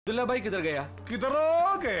दुल्ला भाई किधर गया? किधरो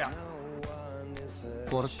गया?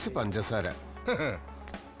 കുറച്ച് പഞ്ചസാര.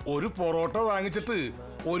 ഒരു പൊറോട്ട വാങ്ങിച്ചിട്ട്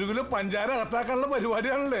 1 കിലോ പഞ്ചാര അകത്താക്കാനുള്ള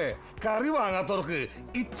പരിപാടിയാണല്ലേ. കറി വാങ്ങാത്തവർക്ക്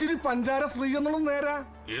ഇച്ചിരി പഞ്ചാര ഫ്രീ എന്നുള്ളത് നേരാ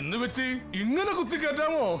എന്ന് വെച്ച് ഇങ്ങനെ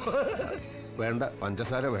കുത്തിക്കേറ്റാമോ? വേണ്ട,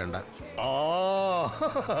 പഞ്ചസാര വേണ്ട. ആ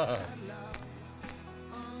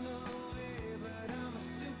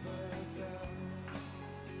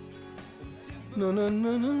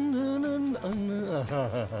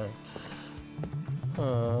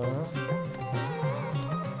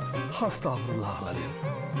അസ്തഗ്ഫിറുല്ലാഹ്.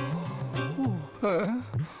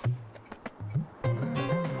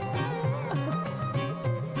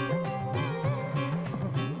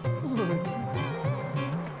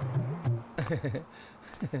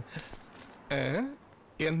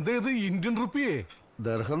 എന്തേത് ഇന്ത്യൻ റുപ്പിയേ?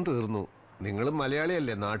 ദർഹം തീർന്നു. നിങ്ങൾ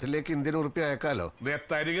മലയാളിയല്ലേ, നാട്ടിലേക്ക് ഇന്ത്യൻ ഉറുപ്പി അയക്കാലോ.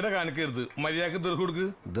 വെത്തരികിട കാണിക്കരുത്, മര്യാദക്ക് ദർഹം കൊടുക്ക്.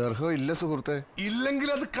 ദർഹം ഇല്ല സുഹൃത്തെ. ഇല്ലെങ്കിൽ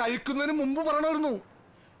അത് കഴിക്കുന്നതിന് മുമ്പ് പറയണമായിരുന്നു.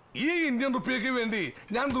 ഈ ഇന്ത്യൻ റുപ്പിയക്ക് വേണ്ടി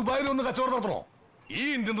ഞാൻ ദുബായിൽ ഒന്ന് കച്ചവടം നടത്തണോ? ഈ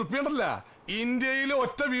ഇന്ത്യൻ റുപ്പി ഉണ്ടല്ല, ഇന്ത്യയിലെ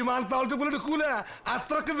ഒറ്റ വിമാനത്താവളത്തിൽ പോലും എടുക്കൂല.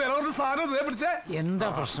 അത്രക്ക് വില ഒരു സാധനം പിടിച്ചേ. എന്താ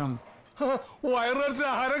പ്രശ്നം? വയറിറച്ച്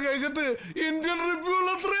ആഹാരം കഴിച്ചിട്ട് ഇന്ത്യൻ റുപ്പി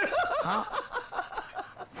ഉള്ളത്ര.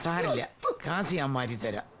 സാരില്ല, കാശ് ഞാൻ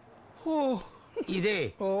മാറ്റിത്തരാം.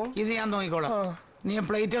 ഇത് ഞാൻ നോക്കിക്കോളാം. നീ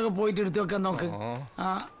പ്ലേറ്റ് ഒക്കെ പോയിട്ട് എടുത്തു വെക്കാൻ നോക്ക്.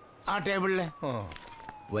 ആ ടേബിളിലെ.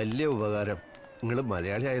 വലിയ ഉപകാരം. നിങ്ങൾ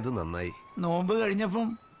മലയാളി ആയത് നന്നായി. നോമ്പ് കഴിഞ്ഞപ്പം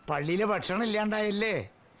പള്ളിയിലെ ഭക്ഷണം ഇല്ലാണ്ടായല്ലേ.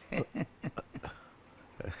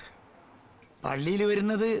 പള്ളിയിൽ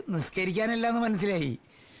വരുന്നത് നിസ്കരിക്കാനല്ലാന്ന് മനസ്സിലായി.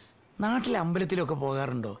 നാട്ടിലെ അമ്പലത്തിലൊക്കെ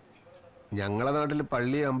പോകാറുണ്ടോ? ഞങ്ങളെ നാട്ടിൽ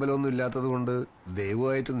പള്ളി അമ്പലമൊന്നും ഇല്ലാത്തത് കൊണ്ട്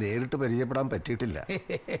ദൈവമായിട്ട് നേരിട്ട് പരിചയപ്പെടാൻ പറ്റിയിട്ടില്ല.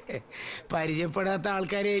 പരിചയപ്പെടാത്ത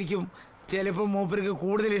ആൾക്കാരായിരിക്കും ചിലപ്പോ മൂപ്പർക്ക്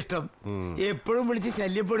കൂടുതൽ ഇഷ്ടം. എപ്പോഴും വിളിച്ച്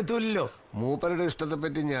ശല്യപ്പെടുത്തൂല്ലോ. മൂപ്പരുടെ ഇഷ്ടത്തെ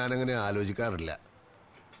പറ്റി ഞാനങ്ങനെ ആലോചിക്കാറില്ല.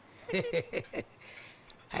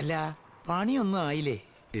 അല്ല, പണിയൊന്നും ആയില്ലേ?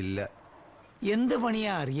 ഇല്ല. എന്ത്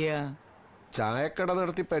പണിയാ അറിയാ? ചായക്കട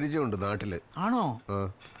നടത്തി പരിചയമുണ്ട് നാട്ടില്. ആണോ?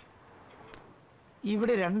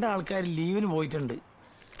 ഇവിടെ 2 ആൾക്കാർ ലീവിന് പോയിട്ടുണ്ട്.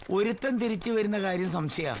 ഒരുത്തൻ തിരിച്ചു വരുന്ന കാര്യം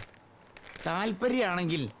സംശയ.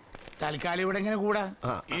 താല്പര്യമാണെങ്കിൽ തൽക്കാലം ഇവിടെ എങ്ങനെ കൂടാ?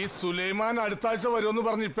 ഈ സുലൈമാൻ അടുത്ത ആഴ്ച വരുമെന്ന്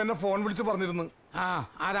പറഞ്ഞ് ഇപ്പൊ എന്നെ ഫോൺ വിളിച്ച് പറഞ്ഞിരുന്നു.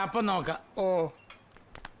 അതപ്പം നോക്കാം. ഓ,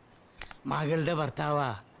 മകളുടെ ഭർത്താവാ,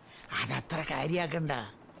 അതത്ര കാര്യാക്കണ്ട.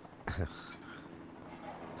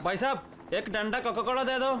 भाई साहब एक डंडा कोका कोला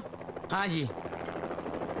दे दो. हाँ जी.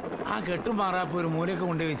 ആ കെട്ടുമാറാപ്പ് ഒരു മൂലൊക്കെ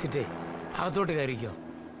കൊണ്ടുപോയി വെച്ചിട്ട് അകത്തോട്ട് കയറിക്കോ.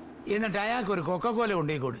 എന്നിട്ട് അയാൾക്ക് ഒരു കൊക്കക്കോല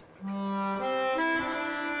കൊണ്ടുപോയിക്കോട്.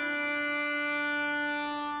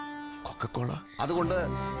 കൊക്കക്കോള? അതുകൊണ്ട്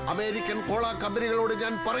അമേരിക്കൻ കോള കമ്പനികളോട്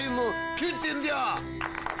ഞാൻ പറയുന്നു, ക്വിറ്റ് ഇന്ത്യ.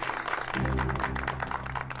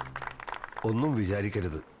 ഒന്നും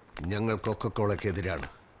വിചാരിക്കരുത്, ഞങ്ങൾ കൊക്കക്കോളക്കെതിരാണ്.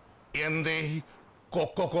 എന്തേ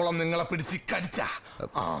കൊക്കക്കോളം നിങ്ങളെ പിടിച്ച് കടിച്ച?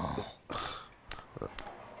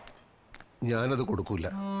 ഞാനത് കൊടുക്കൂല.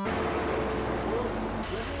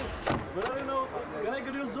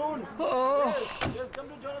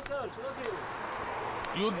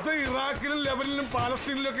 യുദ്ധം ഇറാഖിലും ലെബനിലും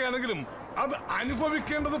പാലസ്തീനിലും ഒക്കെ ആണെങ്കിലും അത്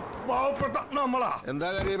അനുഭവിക്കേണ്ടത് പാവപ്പെട്ട നമ്മളാ. എന്താ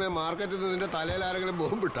കാര്യമേ, മാർക്കറ്റിൽ നിന്റെ തലയിൽ ആരെങ്കിലും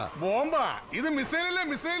ബോംബിട്ട? ബോംബാ? ഇത് മിസൈലല്ലേ,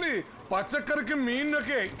 മിസൈല്. പച്ചക്കറിക്കും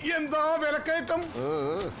മീനിനൊക്കെ എന്താ വിലക്കയറ്റം.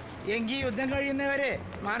 എങ്കിൽ യുദ്ധം കഴിയുന്നവരെ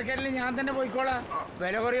മാർക്കറ്റിൽ ഞാൻ തന്നെ പോയിക്കോളാം.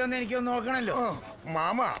 വില കുറയൊന്നും എനിക്കൊന്ന് നോക്കണല്ലോ.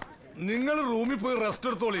 മാമ, നിങ്ങൾ റൂമിൽ പോയി റെസ്റ്റ്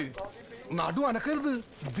എടുത്തോളി. നടു അനക്കരുത്.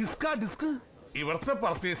 ഡിസ്ക്. ഇവിടുത്തെ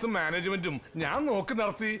പർച്ചേസും മാനേജ്മെന്റും ഞാൻ നോക്കി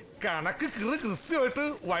നടത്തി കണക്ക് കൃത്യമായിട്ട്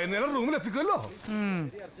വൈകുന്നേരം റൂമിൽ എത്തിക്കുമല്ലോ.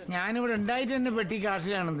 ഞാനിവിടെ ഉണ്ടായിട്ട് തന്നെ പെട്ടി കാശ്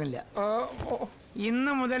കാണുന്നില്ല.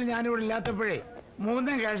 ഇന്ന് മുതൽ ഞാനിവിടെ ഇല്ലാത്തപ്പോഴേ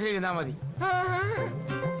മൂന്നും കാശ് ഇരുന്നാ മതി.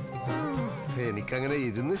 എനിക്കങ്ങനെ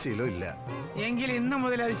ഇരുന്ന് ശീലമില്ല. എങ്കിൽ ഇന്ന്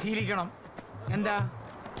മുതൽ അത് ശീലിക്കണം. എന്താ?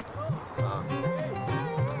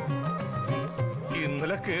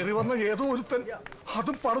 ഇന്നലെ കേറി വന്ന ഏതോ ഒരുത്തൻ,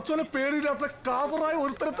 അതും പടച്ചോനെ പേടിയില്ലാത്ത കാവറായ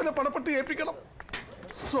ഒരുത്തരത്തിനെ പണപ്പെട്ടി ഏൽപ്പിക്കണം.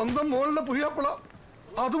 സ്വന്തം മോളിലെ പുയ്യാപ്പിള,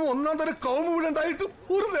 അതും 1-ാം തരം കൗമ വീടുണ്ടായിട്ടും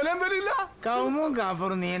ഒരു നിലം വരില്ല. കൗമും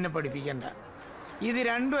കാഫറും നീ എന്നെ പഠിപ്പിക്കണ്ട. ഇത്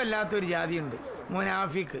രണ്ടും അല്ലാത്തൊരു ജാതിയുണ്ട്,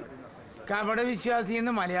 മുനാഫിക്ക്. കപട വിശ്വാസി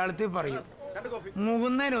എന്ന് മലയാളത്തിൽ പറയും.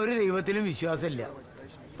 മുകുന്നതിന് ഒരു ദൈവത്തിലും വിശ്വാസമില്ല.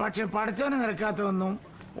 പക്ഷെ പടച്ചോനെ നിരക്കാത്തതൊന്നും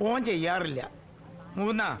ഓൻ ചെയ്യാറില്ല.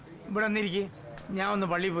 മുകുന്ന, ഇവിടെ വന്നിരിക്കെ, ഞാൻ ഒന്ന്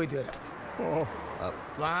പള്ളിയിൽ പോയിട്ട് വരാം.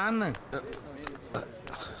 വാന്ന്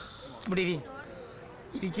ഇവിടെ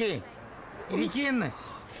ഇരിക്കെന്ന്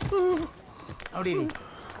അവിടെ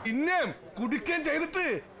പിന്നെ കുടിക്കുകയും ചെയ്തിട്ട്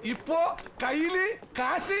ഇപ്പോ കയ്യില്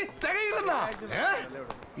കാശ് തികയില്ലെന്നാ.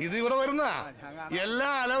 ഇത് ഇവിടെ വരുന്ന എല്ലാ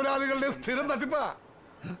അലവലാദികളുടെയും സ്ഥിരം തട്ടിപ്പാ.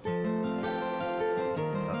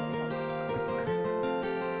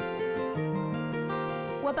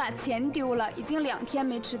 我把钱丢了，已经2天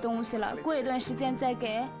没吃东西了，过一段时间再给。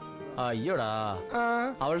 അയ്യോടാ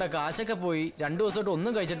അവളുടെ കാശൊക്കെ പോയി 2 ദിവസമായിട്ട്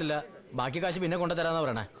ഒന്നും കഴിച്ചിട്ടില്ല. ബാക്കി കാശ് പിന്നെ കൊണ്ടുതരാന്നാ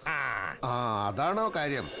പറയണേ. ആ അതാണോ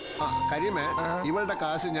കാര്യം? കരിമേ, ഇവളുടെ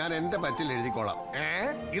കാശ് ഞാൻ എന്റെ പറ്റിൽ എഴുതിക്കോളാം.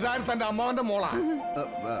 ഇതാരും തന്റെ അമ്മാവന്റെ മോളാ.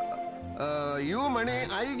 U money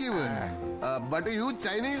I give, but you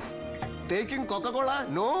Chinese taking Coca Cola?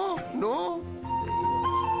 No no.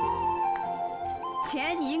 钱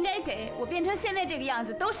你应该给我，变成现在这个样子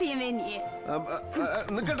都是因为你。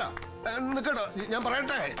നിക്കട്ടോ നിക്കട്ടോ, ഞാൻ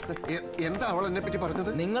പറയട്ടെ. എന്താ അവൾ എന്നെ പറ്റി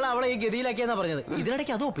പറഞ്ഞത്? നിങ്ങൾ അവളെ ഈ ഗതിയിലാക്കിയെന്നാ പറഞ്ഞത്.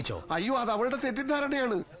 ഇതിനിടയ്ക്ക് അത് ഒപ്പിച്ചോ? അയ്യോ, അത് അവളുടെ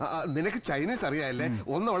തെറ്റിദ്ധാരണയാണ്. നിനക്ക് ചൈനീസ് അറിയാല്ലേ?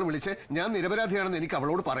 ഒന്ന് അവൾ വിളിച്ച് ഞാൻ നിരപരാധിയാണെന്ന് എനിക്ക്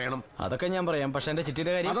അവളോട് പറയണം. അതൊക്കെ ഞാൻ പറയാം, പക്ഷെ എന്റെ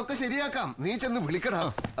ചിറ്റിയുടെ കാര്യം അതൊക്കെ ശരിയാക്കാം. നീ ചെന്ന് വിളിക്കടാ.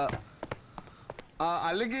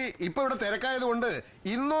 അല്ലെങ്കിൽ ഇപ്പൊ ഇവിടെ തിരക്കായത് കൊണ്ട്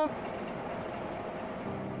ഇന്നോ.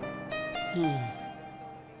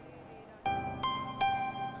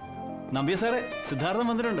 നമ്പ്യ സാറേ, സിദ്ധാർത്ഥം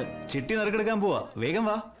വന്നിട്ടുണ്ട്. ചിട്ടി നറുക്കെടുക്കാൻ പോവാ, വേഗം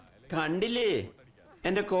വാ. കണ്ടില്ലേ,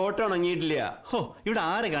 എന്റെ കോട്ട് ഉണങ്ങിയിട്ടില്ല. ഹോ, ഇവിടെ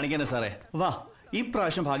ആരെ കാണിക്കാനാ സാറേ? വാ, ഈ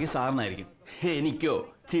പ്രാവശ്യം ഭാഗ്യം സാറിനായിരിക്കും. എനിക്കോ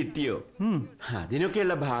ചിട്ടിയോ?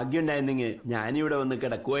 അതിനൊക്കെയുള്ള ഭാഗ്യം ഉണ്ടായിരുന്നെങ്കിൽ ഞാനിവിടെ വന്ന്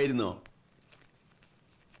കിടക്കുമായിരുന്നോ?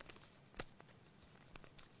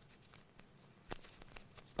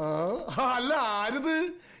 അല്ല, ആരിത്?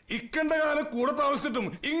 ഇക്കണ്ട കാലം കൂടെ താമസിച്ചിട്ടും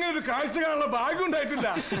ഇങ്ങനെ ഒരു കാഴ്ച കാണാനുള്ള ഭാഗ്യം ഉണ്ടായിട്ടില്ല.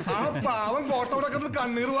 ആ പാവം കോട്ടവിടെ കിടന്ന്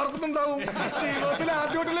കണ്ണീർ വാർക്കുന്നുണ്ടാവും. ജീവിതത്തിൽ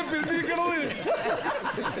ആദ്യമായിട്ടല്ലേ പിരിഞ്ഞിരിക്കണത്.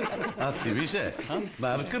 സിവിഷേ,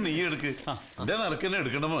 നറുക്ക് നീ എടുക്ക്. എന്റെ നറുക്കെന്നെ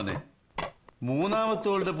എടുക്കണ മോനെ.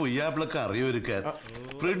 മൂന്നാമത്തോളുടെ പൊയ്യാപ്പിളൊക്കെ അറിയൊരുക്കാൻ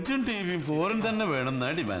ഫ്രിഡ്ജും ടിവിയും ഫോറിൻ തന്നെ വേണമെന്നാ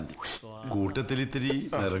ഡിമാൻഡ്. കൂട്ടത്തിൽ ഇത്തിരി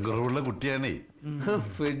നിറം കുറവുള്ള കുട്ടിയാണേ.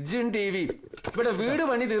 ഫ്രിഡ്ജും ടിവിയും ഇവിടെ വീട്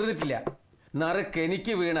പണി തീർന്നിട്ടില്ല. നറുക്ക്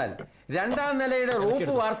എനിക്ക് വീണാൽ 2ാം നിലയുടെ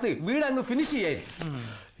റൂഫ് വാർത്ത് വീട് അങ്ങ് ഫിനിഷ് ചെയ്യായിരുന്നു.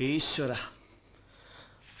 ഈശ്വര,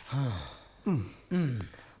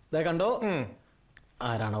 കണ്ടോ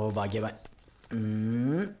ആരാണോ ഭാഗ്യവാൻ?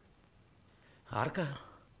 ആർക്കാ?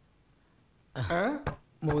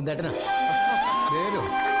 മൂന്നേട്ടനാ.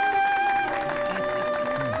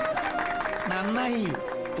 നന്നായി,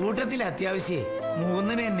 കൂട്ടത്തിൽ അത്യാവശ്യേ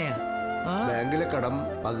മൂന്നിന് തന്നെയാ. ബാങ്കിലെ കടം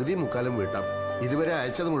പകുതി മുക്കാലും വീട്ടാം. ഇതുവരെ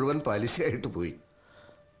അയച്ചത് മുഴുവൻ പലിശയായിട്ട് പോയി.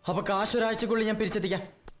 അപ്പൊ കാശ് ഒരാഴ്ചക്കുള്ളിൽ ഞാൻ പിരിച്ചെത്തിക്കാം.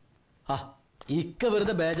 ഇക്ക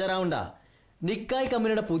വെറുതെ ബേജാറാവണ്ട. നിക്കായ്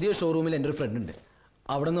കമ്പനിയുടെ പുതിയ ഷോറൂമിൽ എൻ്റെ ഒരു ഫ്രണ്ട് ഉണ്ട്.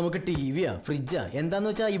 അവിടെ നമുക്ക് ടിവിയാ ഫ്രിഡ്ജാ എന്താന്ന്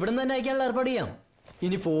വെച്ചാൽ ഇവിടെ നിന്ന് തന്നെ അയക്കാനുള്ള ഏർപ്പാട് ചെയ്യാം.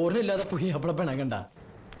 ഇനി ഫോറിനില്ലാതെ പോയി അവിടെ പിണങ്ങണ്ട.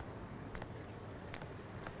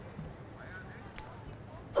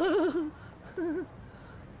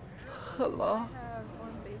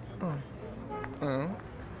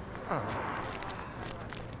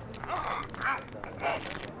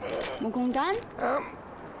 Mukundan,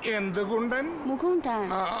 എന്തുകൊണ്ടൻ? Mukundan,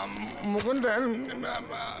 Mukundan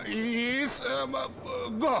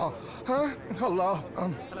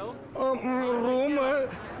room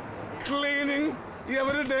cleaning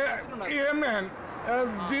every day.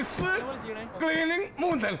 This cleaning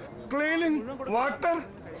Mukundan, cleaning water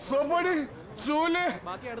സോപ്പടി ചൂല്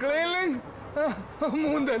ക്ലീനിങ്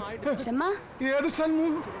മുകുന്ദൻ. ഏത് ഷൺമു?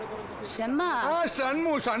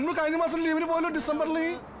 ഷൺമു കഴിഞ്ഞ മാസം ലീവിന് പോലും ഡിസംബറിൽ.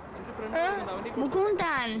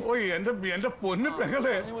 ഓയ് എന്റെ പൊന്നു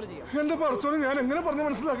പെങ്ങളെ, എന്റെ പറച്ചോട് ഞാൻ എങ്ങനെ പറഞ്ഞു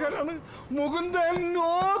മനസ്സിലാക്കാനാണ്? മുകുന്ദൻ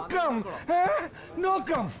നോക്കാം,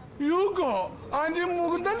 നോക്കാം. You go and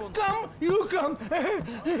Mukundan come, you come.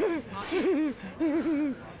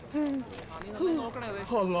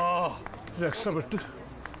 അല്ലാ, രക്ഷപ്പെട്ട്.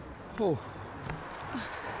 ഓ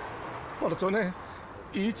പറച്ചോനെ,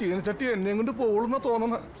 ഈ ചീനച്ചട്ടി എന്നെയും കൊണ്ട് പോകുന്ന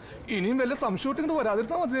തോന്നുന്ന. ഇനിയും വല്ല സംശയം ഇങ്ങോട്ട്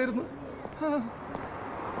വരാതിരുന്നാ മതിയായിരുന്നു.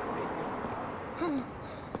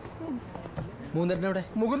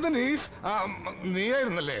 മുകുന്ദൻ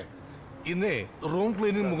നീയായിരുന്നല്ലേ? ഇന്നേ റൂം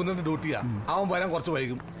ക്ലീനിങ് മുകുന്ദന്റെ ഡ്യൂട്ടിയാ. അവൻ വരാൻ കുറച്ച്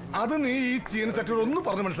വൈകും. അത് നീ ഈ ചീനച്ചട്ടിയോട് ഒന്ന്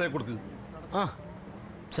പറഞ്ഞ് മനസ്സിലാക്കി കൊടുക്ക്.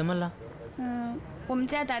 我们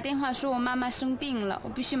家打电话说我妈妈生病了，我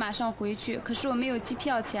必须马上回去。可是我没有机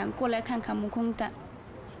票钱，过来看看木工蛋。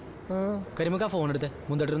കരിമുക്ക ഫോൺ എടുത്ത്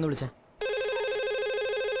മുന്തേട്ടനൊന്ന് വിളിച്ചേ.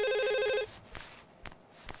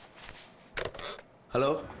 ഹലോ.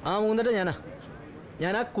 മൂന്നേട്ട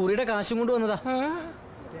ഞാൻ ആ കുറിയുടെ കാശും കൊണ്ട് വന്നതാ.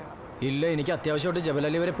 ഇല്ല, എനിക്ക് അത്യാവശ്യമായിട്ട്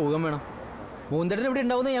ജബലലി വരെ പോകാൻ വേണം. മൂന്നേട്ടൻ ഇവിടെ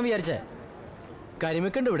ഉണ്ടാവുന്ന ഞാൻ വിചാരിച്ചേ.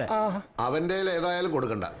 കരിമിക്കുണ്ട് ഇവിടെ. അവന്റെ ഏതായാലും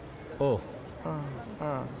കൊടുക്കണ്ട. ഓ,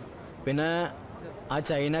 പിന്നെ ആ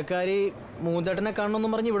ചൈനക്കാരി മൂന്നേട്ടനെ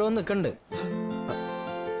കാണണമെന്നും പറഞ്ഞ് ഇവിടെ വന്ന് നിൽക്കണ്ട്.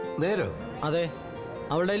 നേരോ? അതെ,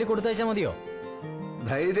 അവളുടെ കയ്യിൽ കൊടുത്തയച്ചാൽ മതിയോ?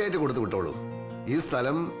 ധൈര്യമായിട്ട് കൊടുത്തു വിട്ടോളൂ. ഈ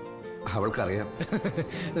സ്ഥലം അവൾക്കറിയാം.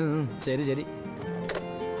 ശരി ശരി.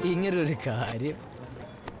 ഇങ്ങനൊരു കാര്യം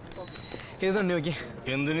ഇത് തന്നെ നോക്കി.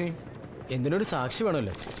 എന്തിനൊരു സാക്ഷി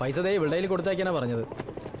വേണമല്ലോ. പൈസ ദേ ഇവളുടെ കയ്യിൽ കൊടുത്തയക്കാനാ പറഞ്ഞത്.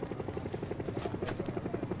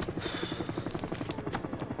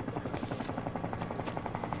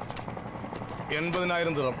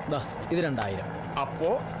 80,000 ദിറം. ഇത് 2,000. അപ്പോ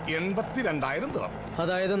 82,000 ദിറം.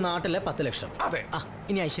 അതായത് നാട്ടിലെ 10 ലക്ഷം. അതെ.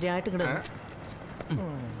 ഇനി ഐശ്വര്യമായിട്ട്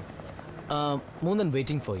Moonnan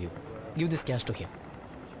waiting for you. Give this cash to him.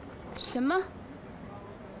 什么？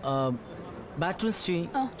 Batrun Chi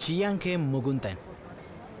Chiang Ke Muguntan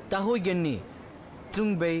Tahoy Genni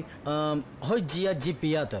Tungbei Hoi Jia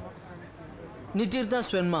Jipiata Nitirda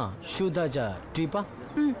Swenma Shudaja Tripa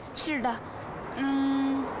是的。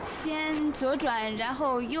先左转，然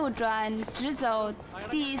后右转，直走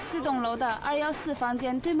第4栋楼的214房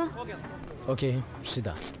间，对吗 Okay, 是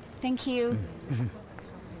的。 ？Thank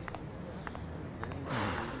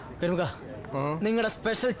you。പെരുമുക നിങ്ങളുടെ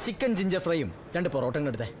സ്പെഷ്യൽ ചിക്കൻ ജിഞ്ചർ ഫ്രൈയും 2 പൊറോട്ടയും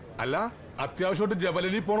എടുത്തേ. അല്ല, അത്യാവശ്യമായിട്ട്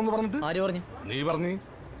ജബലലി പോണെന്ന് പറഞ്ഞിട്ട് ആര് പറഞ്ഞു? നീ പറഞ്ഞു.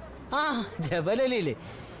 ആ ജബലലിയില്ലേ,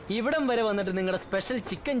 ഇവിടം വരെ വന്നിട്ട് നിങ്ങളുടെ സ്പെഷ്യൽ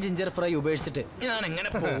ചിക്കൻ ജിഞ്ചർ ഫ്രൈ ഉപേക്ഷിച്ചിട്ട് ഞാൻ എങ്ങനെ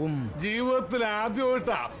പോകും? ജീവിതത്തിൽ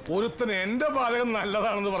ആദ്യമായിട്ടാ ഒരുത്തന് എന്റെ പാചകം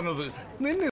നല്ലതാണെന്ന് പറഞ്ഞത്. നിന്നെ